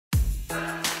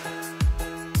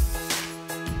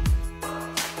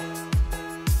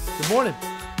Good morning.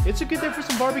 It's a good day for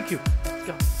some barbecue. Let's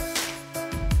go.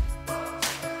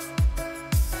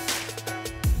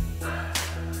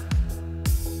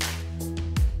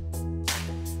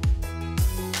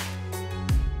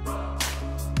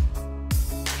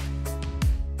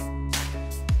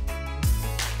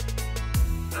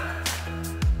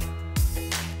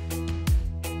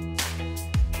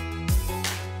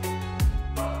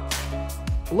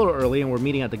 A little early and we're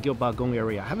meeting at the Gyeoba-gong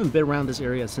area. I haven't been around this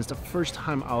area since the first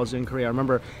time I was in Korea. I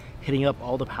remember hitting up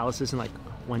all the palaces in like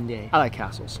one day. I like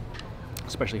castles,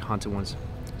 especially haunted ones.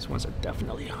 These ones are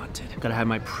definitely haunted. Gotta have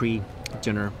my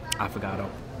pre-dinner affogato.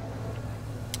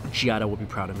 Giada will be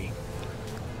proud of me.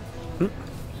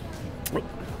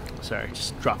 Sorry,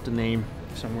 just dropped a name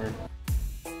somewhere.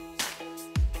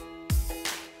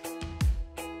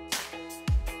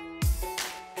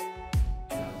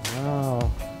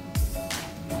 Wow.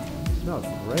 Smells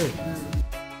great.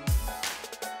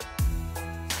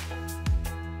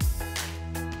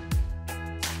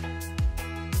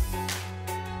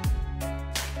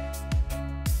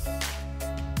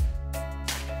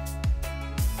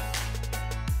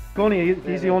 Goni,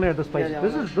 he's the owner of this place.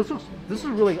 This is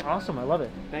really awesome. I love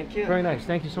it. Thank you. Very nice.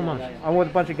 Thank you so much. I'm with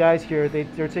a bunch of guys here.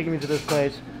 They're taking me to this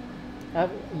place.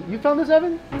 You found this,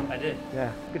 Evan? I did.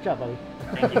 Yeah. Good job, buddy.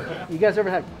 Thank you. You guys ever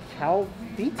had cow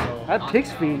feet? I had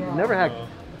pig's feet. Never had.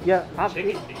 Yeah.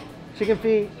 Chicken feet. Chicken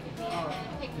feet.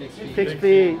 Pig's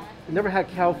feet. Never had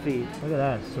cow feet. Look at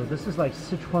that. So this is like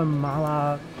Sichuan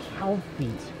mala cow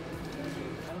feet.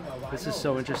 This is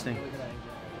so interesting.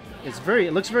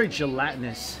 It looks very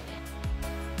gelatinous.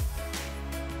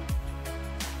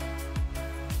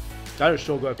 That is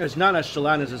so good. It's not as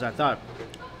gelatinous as I thought.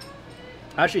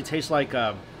 Actually, it tastes like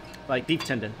beef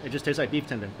tendon. It just tastes like beef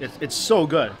tendon. It's so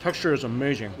good. Texture is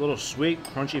amazing. Little sweet,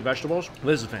 crunchy vegetables.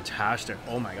 This is fantastic.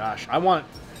 Oh my gosh. I want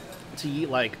to eat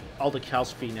like all the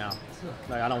cow's feet now.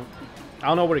 Like I don't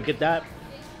know where to get that,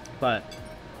 but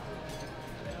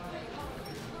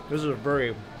this is a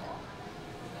very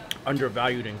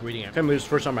undervalued ingredient. I can't believe this is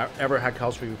the first time I've ever had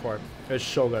cow's feet before. It's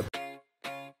so good.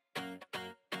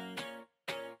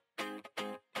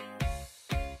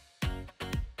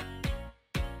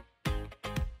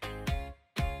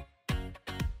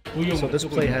 So this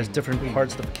plate has different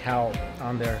parts of the cow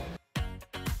on there.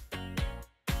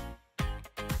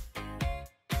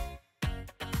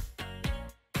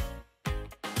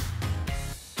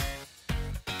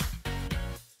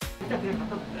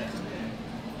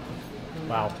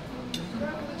 Wow.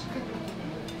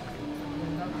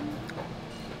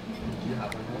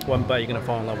 One bite, you're gonna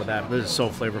fall in love with that. This is so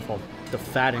flavorful. The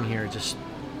fat in here is just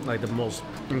like the most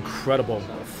incredible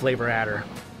flavor adder.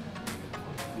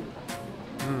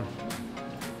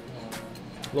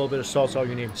 A little bit of salt's all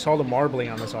you need. Saw the marbling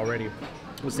on this already.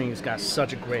 This thing has got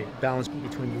such a great balance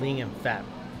between lean and fat.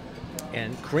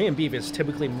 And Korean beef is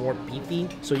typically more beefy,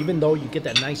 so even though you get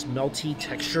that nice melty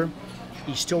texture,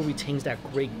 it still retains that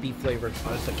great beef flavor.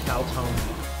 It's the cow tongue.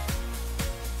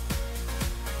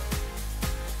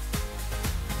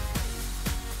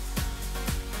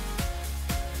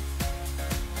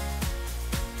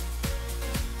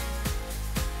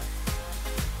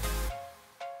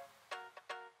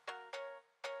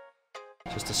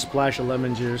 Just a splash of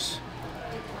lemon juice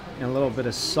and a little bit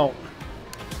of salt.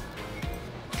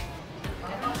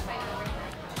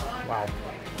 Wow.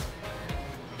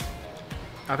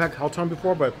 I've had cow tongue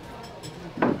before, but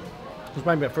this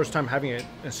might be the first time having it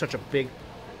in such a big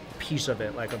piece of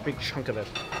it, like a big chunk of it.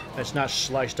 It's not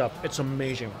sliced up. It's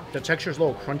amazing. The texture is a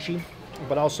little crunchy,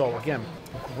 but also, again,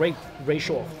 great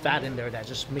ratio of fat in there that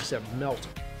just makes it melt.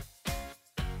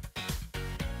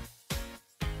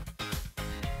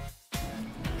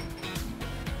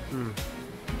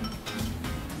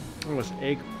 Oh, this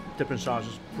egg dipping sauce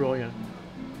is brilliant.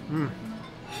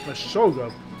 It's so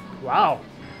good. Wow.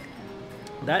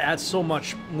 That adds so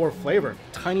much more flavor.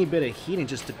 Tiny bit of heat and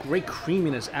just the great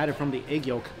creaminess added from the egg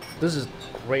yolk. This is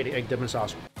great egg dipping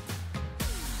sauce.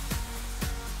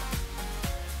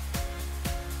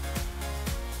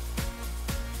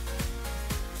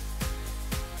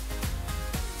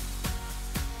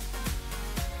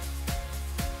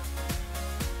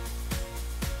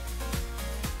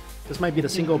 This might be the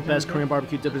single best Korean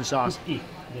barbecue dipping sauce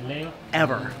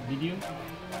ever.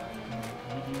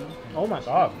 Oh my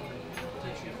god.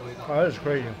 Oh, that is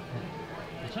crazy.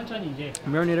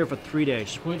 Marinated for 3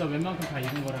 days.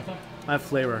 I have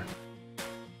flavor.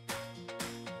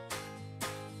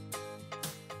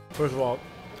 First of all,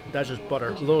 that's just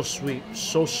butter. A little sweet,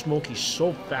 so smoky,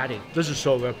 so fatty. This is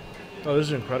so good. Oh, this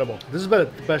is incredible. This is the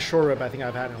best short rib I think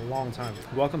I've had in a long time.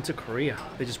 Welcome to Korea.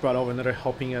 They just brought over another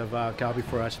helping of galbi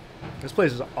for us. This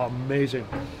place is amazing.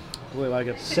 Really like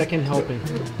it. Second helping.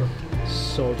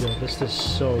 So good. This is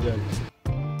so good.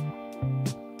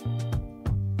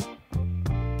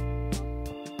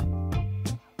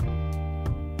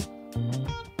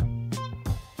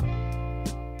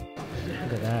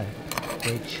 Look at that.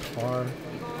 Great char.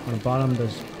 On the bottom,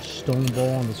 there's stone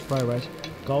bowl and there's fried rice.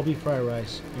 Galbi fried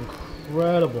rice.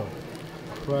 Incredible.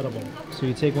 Incredible. So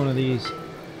you take one of these.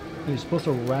 You're supposed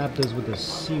to wrap this with the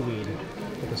seaweed.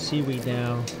 Put the seaweed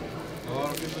down. A lot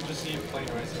of people just eat plain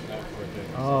rice and milk for a bit.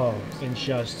 Oh, and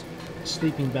just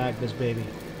sleeping bag this baby.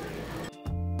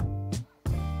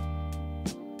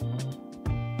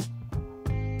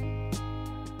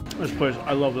 This place,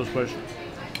 I love this place.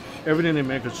 Everything they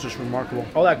make is just remarkable.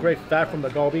 All that great fat from the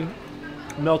galbi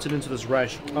melted into this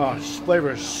rice. Oh, this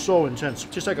flavor is so intense.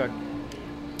 Just like a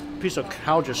piece of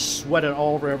cow just sweated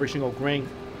all over every single grain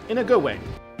in a good way.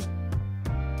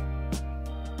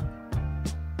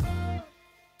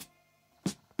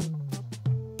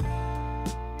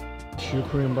 Your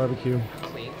Korean barbecue.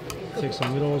 Take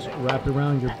some noodles, wrap it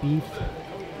around your beef.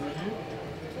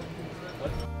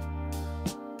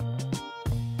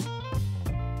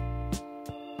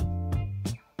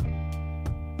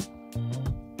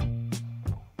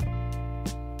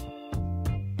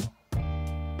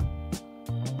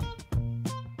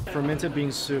 Fermented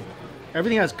bean soup.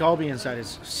 Everything has galbi inside.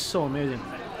 It's so amazing.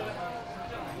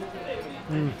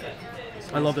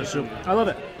 I love this soup. I love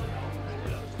it.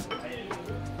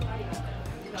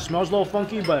 Smells a little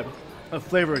funky, but the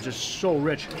flavor is just so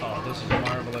rich. Oh, this is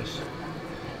marvelous.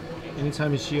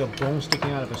 Anytime you see a bone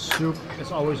sticking out of a soup,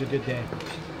 it's always a good day.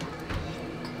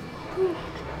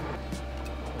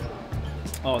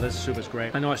 Oh, this soup is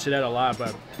great. I know I say that a lot,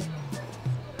 but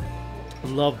I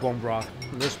love bone broth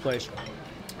in this place.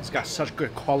 It's got such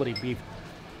good quality beef.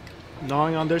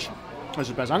 Gnawing on this is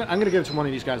the best. I'm gonna give it to one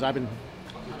of these guys.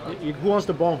 Who wants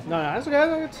the bone? No, that's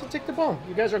okay. Take the bone.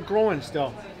 You guys are growing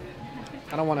still.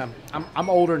 I don't want to. I'm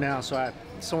older now, so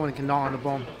someone can gnaw on the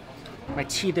bone. My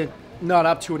teeth are not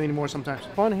up to it anymore sometimes.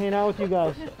 Fun hanging out with you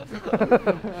guys.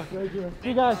 See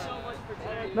you guys.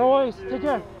 No worries. Take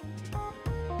care.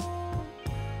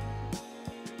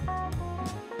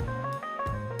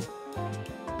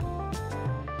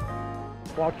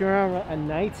 Walking around at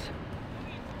night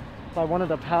by one of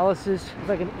the palaces. It's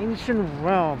like an ancient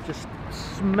realm, just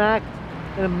smack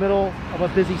in the middle of a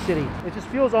busy city. It just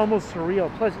feels almost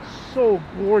surreal. Plus, it's so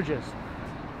gorgeous.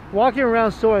 Walking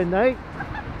around Seoul at night,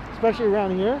 especially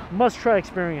around here, must-try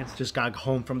experience. Just got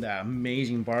home from that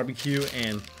amazing barbecue,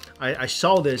 and I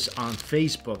saw this on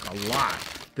Facebook a lot.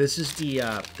 This is the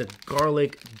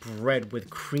garlic bread with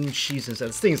cream cheese inside.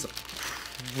 This thing's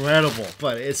incredible,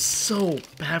 but it's so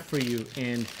bad for you,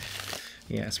 and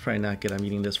yeah, it's probably not good. I'm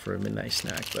eating this for a midnight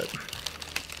snack, but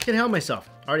can't help myself.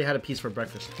 I already had a piece for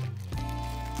breakfast.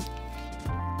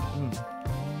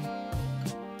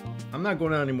 I'm not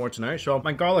going out anymore tonight, so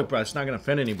my garlic bread's not gonna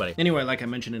offend anybody. Anyway, like I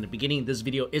mentioned in the beginning, this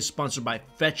video is sponsored by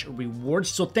Fetch Rewards.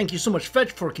 So thank you so much,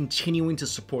 Fetch, for continuing to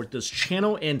support this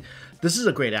channel. And this is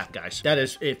a great app, guys. That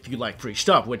is if you like free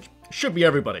stuff, which should be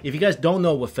everybody. If you guys don't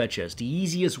know what Fetch is, the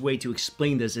easiest way to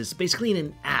explain this is basically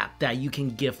an app that you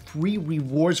can get free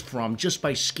rewards from just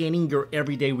by scanning your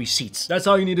everyday receipts. That's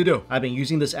all you need to do. I've been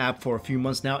using this app for a few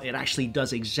months now. It actually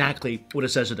does exactly what it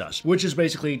says it does, which is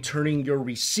basically turning your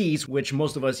receipts, which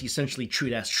most of us essentially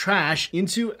treat as trash,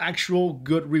 into actual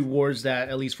good rewards that,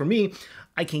 at least for me,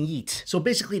 I can eat. So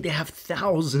basically they have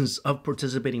thousands of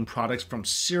participating products, from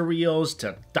cereals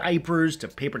to diapers to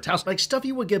paper towels, like stuff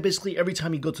you would get basically every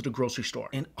time you go to the grocery store.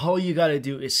 And all you gotta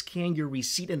do is scan your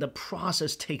receipt, and the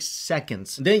process takes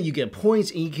seconds. Then you get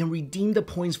points, and you can redeem the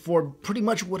points for pretty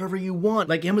much whatever you want,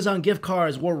 like Amazon gift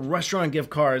cards or restaurant gift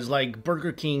cards like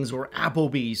Burger King's or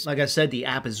Applebee's. Like I said, the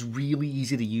app is really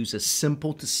easy to use. It's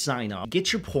simple to sign up.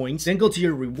 Get your points, then go to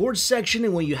your rewards section,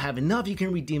 and when you have enough, you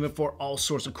can redeem it for all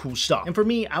sorts of cool stuff. And for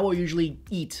me, I will usually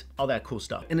eat all that cool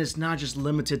stuff. And it's not just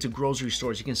limited to grocery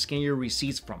stores. You can scan your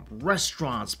receipts from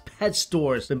restaurants, pet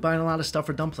stores. Been buying a lot of stuff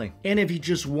for Dumpling. And if you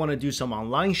just want to do some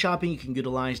online shopping, you can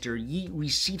utilize their Yeet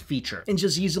Receipt feature and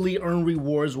just easily earn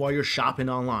rewards while you're shopping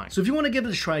online. So if you want to give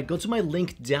it a try, go to my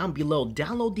link down below,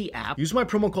 download the app, use my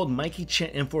promo code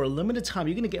MikeyChen, and for a limited time,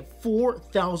 you're going to get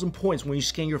 4,000 points when you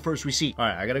scan your first receipt. All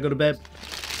right, I got to go to bed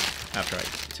after I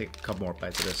take a couple more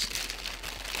bites of this.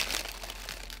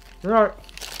 All right.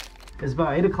 It's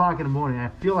about 8 o'clock in the morning. I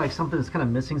feel like something is kind of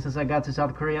missing since I got to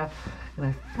South Korea, and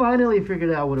I finally figured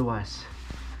out what it was.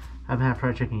 I haven't had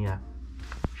fried chicken yet.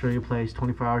 Show you a place,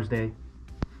 24 hours a day.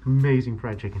 Amazing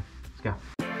fried chicken. Let's go.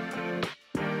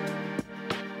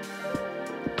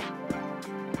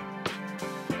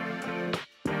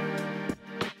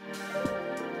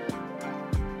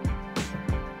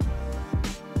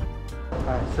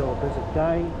 Alright, so there's a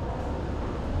guy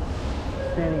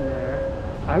standing there.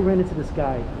 I ran into this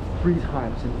guy 3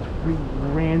 times in 3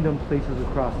 random places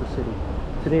across the city.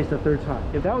 Today's the 3rd time.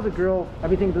 If that was a girl,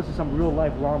 I'd be thinking this is some real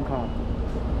life rom-com.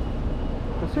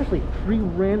 But seriously, 3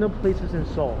 random places in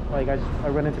Seoul. Like I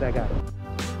ran into that guy.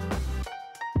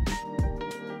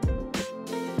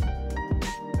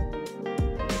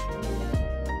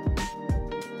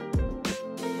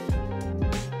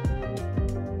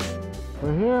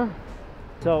 We're here.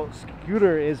 So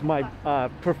scooter is my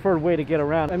preferred way to get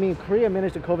around. I mean, Korea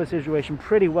managed the COVID situation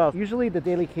pretty well. Usually the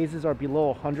daily cases are below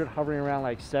 100, hovering around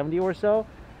like 70 or so.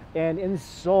 And in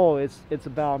Seoul, it's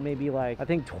about maybe like, I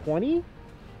think 20?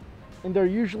 And they're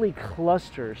usually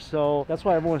clusters. So that's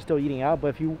why everyone's still eating out. But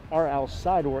if you are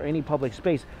outside or any public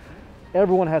space,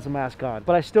 everyone has a mask on.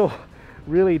 But I still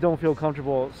really don't feel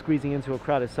comfortable squeezing into a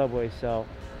crowded subway. So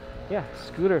yeah,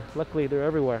 scooter, luckily they're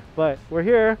everywhere. But we're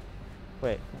here.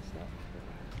 Wait, that's not.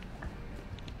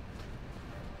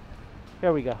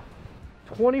 Here we go.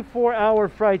 24-hour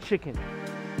fried chicken.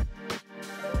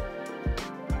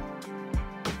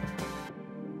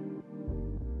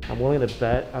 I'm willing to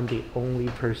bet I'm the only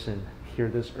person here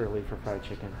this early for fried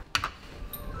chicken.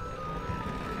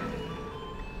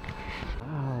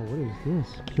 Wow, what is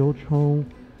this?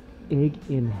 Kyochon egg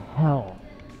in hell.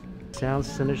 Sounds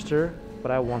sinister, but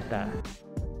I want that.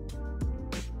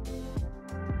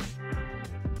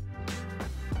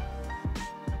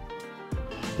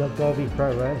 Duck galbi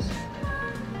fried rice,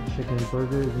 chicken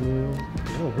burger is new.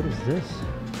 Oh, what is this?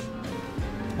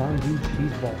 Fondue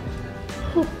cheese balls.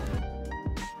 Whew.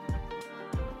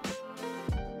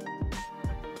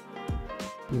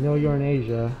 You know you're in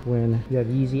Asia when you have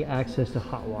easy access to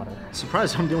hot water.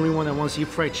 Surprised I'm the only one that wants to eat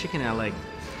fried chicken at like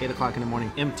 8 o'clock in the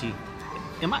morning, empty.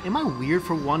 Am I weird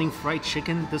for wanting fried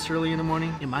chicken this early in the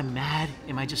morning? Am I mad?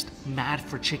 Am I just mad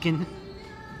for chicken?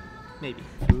 Maybe.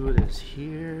 Food is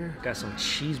here. Got some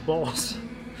cheese balls.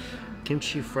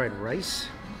 Kimchi fried rice.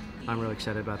 I'm really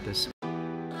excited about this.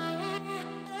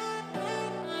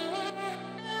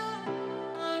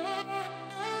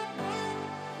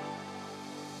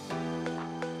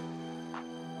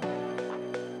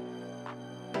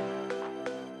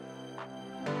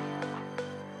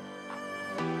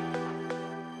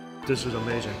 This is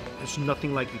amazing. It's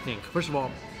nothing like you think. First of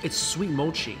all, it's sweet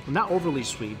mochi. Not overly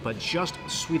sweet, but just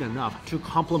sweet enough to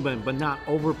complement but not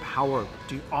overpower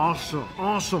the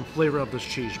awesome flavor of this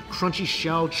cheese. Crunchy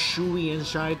shell, chewy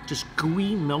inside, just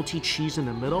gooey, melty cheese in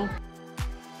the middle.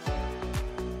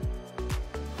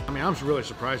 I mean, I'm really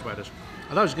surprised by this.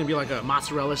 I thought it was gonna be like a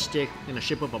mozzarella stick in the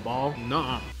shape of a ball.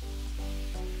 Nuh-uh.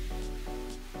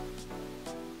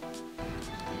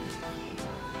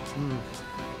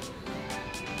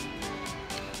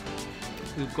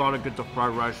 You've got to get the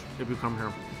fried rice if you come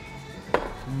here.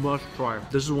 Must try.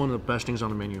 This is one of the best things on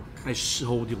the menu. It's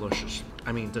so delicious.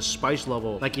 I mean, the spice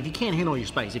level, like if you can't handle your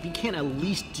spice, if you can't at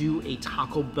least do a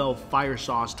Taco Bell fire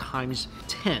sauce times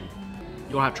 10,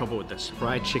 you'll have trouble with this.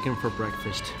 Fried chicken for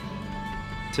breakfast.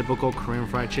 Typical Korean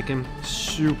fried chicken,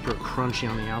 super crunchy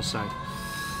on the outside.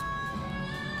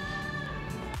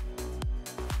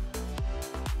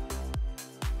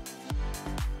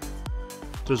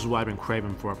 This is what I've been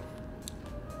craving for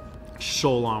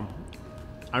so long.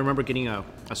 I remember getting a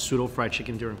pseudo fried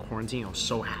chicken during quarantine. I was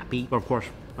so happy. But of course,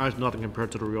 that's nothing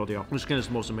compared to the real deal. The skin is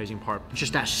the most amazing part.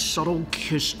 Just that subtle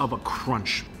kiss of a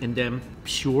crunch. And then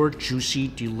pure, juicy,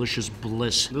 delicious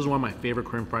bliss. This is one of my favorite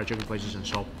Korean fried chicken places in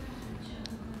Seoul.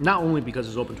 Not only because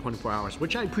it's open 24 hours,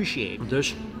 which I appreciate.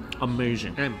 This,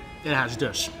 amazing. And it has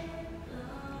this.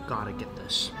 Gotta get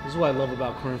this. This is what I love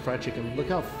about Korean fried chicken. Look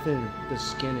how thin the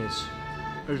skin is.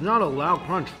 It's not a loud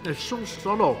crunch. It's so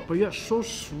subtle, but yet so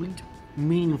sweet,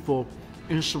 meaningful,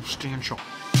 and substantial.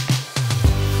 I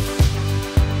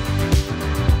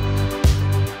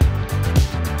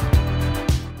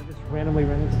just randomly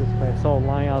ran into this place. I saw a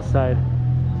line outside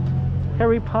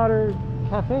Harry Potter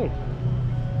Cafe.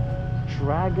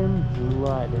 Dragon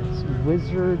Blood. It's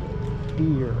wizard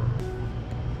beer.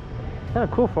 Kind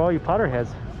of cool for all you Potterheads.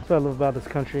 That's what I love about this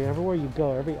country. Everywhere you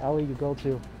go, every alley you go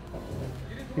to,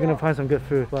 you're gonna find some good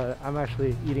food. But I'm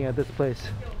actually eating at this place.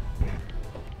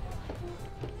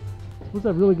 What's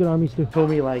that really good army stew? Told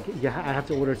me like, yeah, I have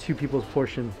to order 2 people's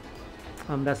portion.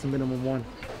 That's the minimum one,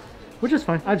 which is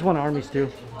fine. I just want an army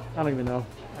stew. I don't even know.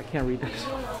 I can't read this.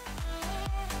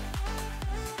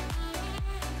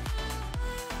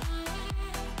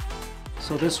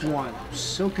 So this one,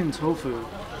 silken tofu,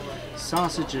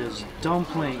 sausages,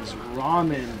 dumplings,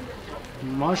 ramen,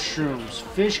 mushrooms,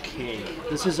 fish cake.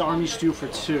 This is army stew for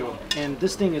 2. And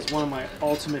this thing is one of my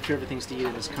ultimate favorite things to eat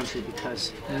in this country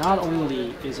because not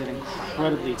only is it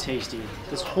incredibly tasty,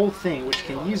 this whole thing, which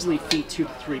can easily feed 2 to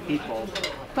 3 people,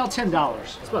 about $10.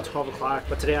 It's about 12 o'clock,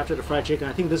 but today after the fried chicken,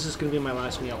 I think this is gonna be my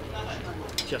last meal.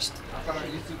 Just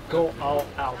go all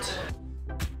out.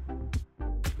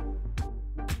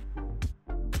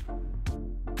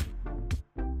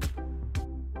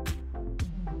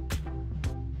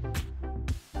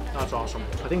 That's awesome.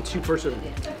 I think 2-person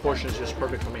portion is just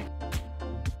perfect for me.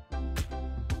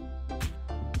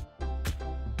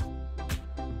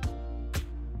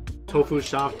 Tofu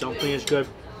soft, dumpling is good.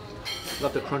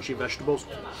 Love the crunchy vegetables.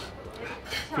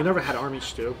 If you never had army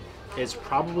stew, it's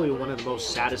probably one of the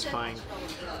most satisfying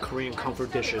Korean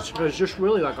comfort dishes. It's just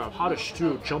really like a pot of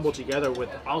stew jumbled together with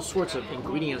all sorts of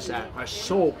ingredients that are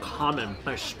so common,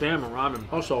 like spam and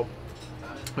ramen. Also,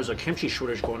 there's a kimchi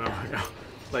shortage going on right now.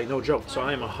 Like, no joke. So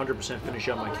I am 100% finished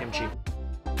up my kimchi.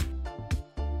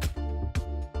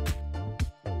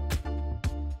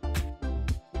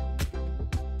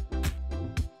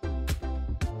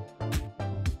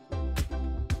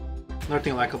 Another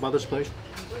thing I like about this place,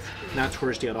 not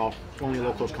touristy at all. Only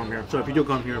locals come here. So if you do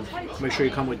come here, make sure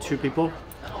you come with 2 people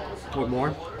or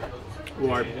more,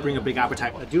 or bring a big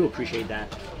appetite. I do appreciate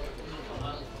that.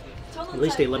 At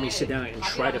least they let me sit down and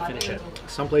try to finish it.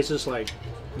 Some places like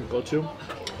you go to,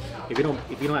 if you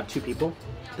don't have 2 people,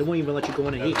 they won't even let you go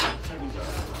in and eat.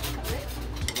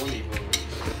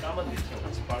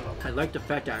 I like the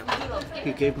fact that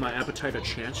he gave my appetite a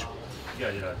chance.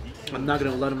 I'm not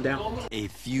gonna let him down. A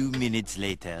few minutes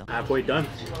later. Halfway done.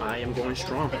 I am going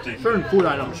strong. Certain food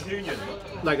items,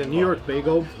 like a New York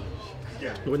bagel,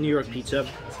 or New York pizza,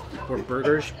 or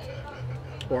burgers,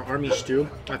 or army stew,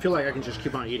 I feel like I can just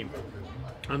keep on eating.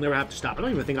 I'll never have to stop. I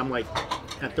don't even think I'm like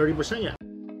at 30% yet.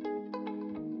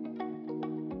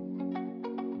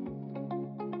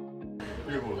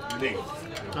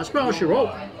 That's about all she wrote.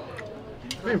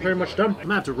 I ain't pretty much done. I'm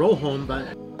gonna have to roll home,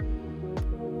 but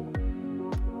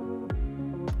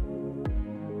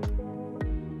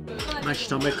my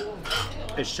stomach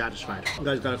is satisfied. You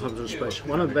guys gotta come to this place.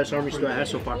 One of the best army stew I had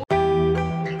so far.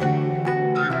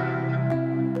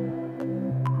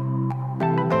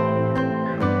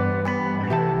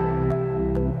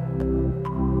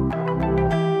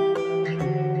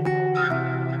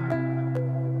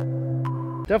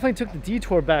 Definitely took the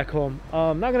detour back home.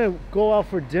 I'm not gonna go out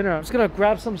for dinner. I'm just gonna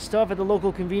grab some stuff at the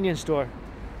local convenience store.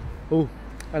 Oh,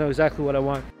 I know exactly what I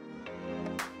want.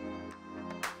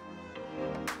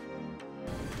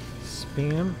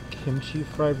 Spam kimchi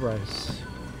fried rice.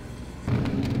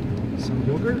 Some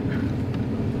yogurt.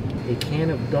 A can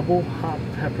of double hot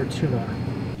pepper tuna.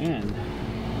 And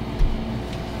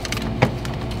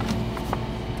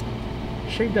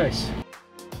shaved ice.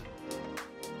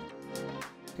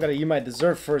 Gotta eat my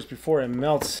dessert first before it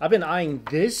melts. I've been eyeing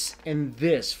this and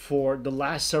this for the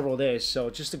last several days, so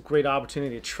just a great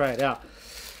opportunity to try it out.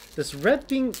 This red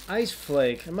bean ice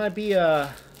flake, it might be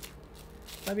a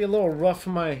little rough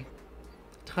for my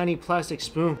tiny plastic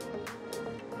spoon.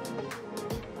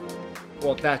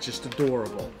 Well, that's just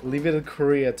adorable. Leave it in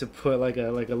Korea to put like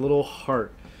a little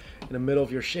heart in the middle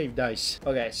of your shaved ice.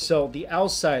 Okay, so the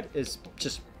outside is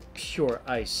just pure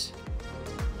ice.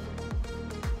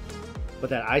 But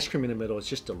that ice cream in the middle is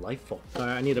just delightful. All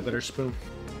right, I need a better spoon.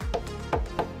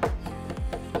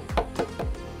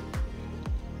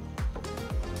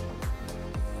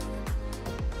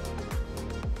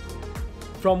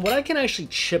 From what I can actually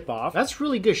chip off, that's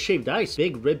really good shaved ice.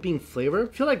 Big red bean flavor.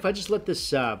 I feel like if I just let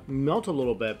this melt a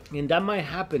little bit, and that might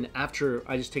happen after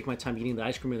I just take my time eating the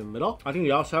ice cream in the middle, I think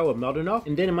the outside will melt enough,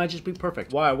 and then it might just be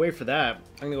perfect. While I wait for that,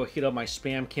 I'm gonna go heat up my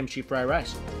Spam kimchi fried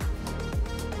rice.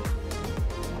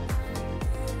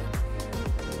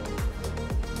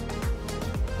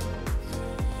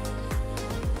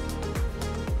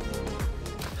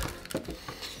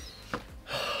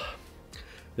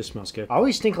 This smells good. I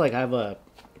always think like I have a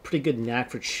pretty good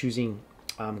knack for choosing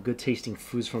good tasting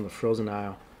foods from the frozen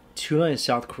aisle. Tuna in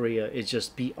South Korea is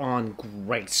just beyond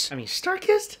great. I mean,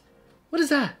 Star-Kissed? What is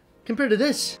that compared to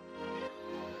this?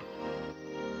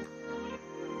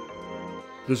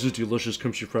 This is delicious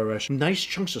kimchi fried rice. Nice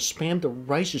chunks of Spam. The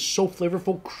rice is so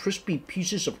flavorful. Crispy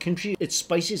pieces of kimchi. It's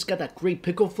spicy. It's got that great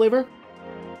pickle flavor.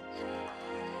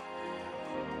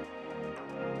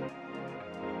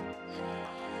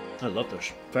 I love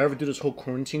this. If I ever do this whole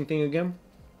quarantine thing again,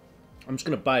 I'm just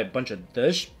gonna buy a bunch of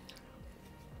this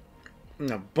and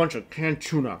a bunch of canned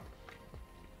tuna.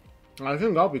 I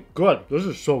think that'll be good. This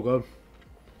is so good.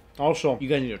 Also, you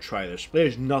guys need to try this.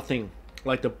 There's nothing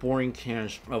like the boring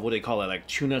cans of what they call it, like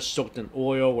tuna soaked in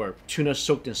oil or tuna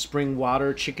soaked in spring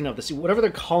water, chicken of the sea, whatever they're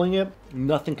calling it.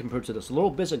 Nothing compared to this. Little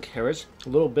bits of carrots,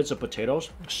 little bits of potatoes,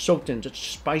 soaked in just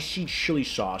spicy chili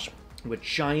sauce with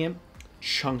giant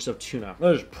chunks of tuna.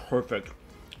 That is perfect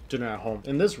dinner at home.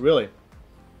 And this really,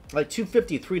 like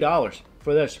 $2.50, $3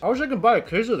 for this. I wish I could buy a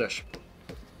case of this.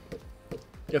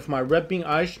 If my red bean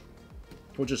ice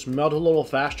would just melt a little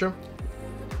faster.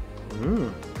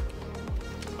 Oh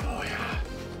yeah.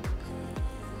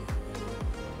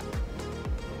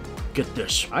 Get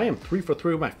this. I am 3 for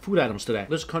 3 with my food items today.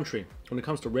 This country, when it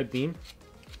comes to red bean,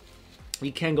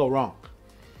 you can't go wrong.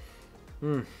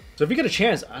 So if you get a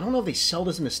chance, I don't know if they sell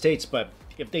this in the States, but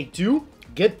if they do,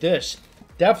 get this.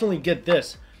 Definitely get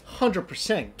this.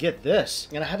 100% get this.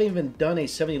 And I haven't even done a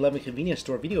 7-Eleven convenience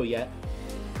store video yet.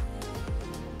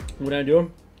 What I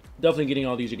do, definitely getting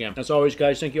all these again. As always,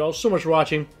 guys, thank you all so much for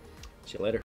watching. See you later.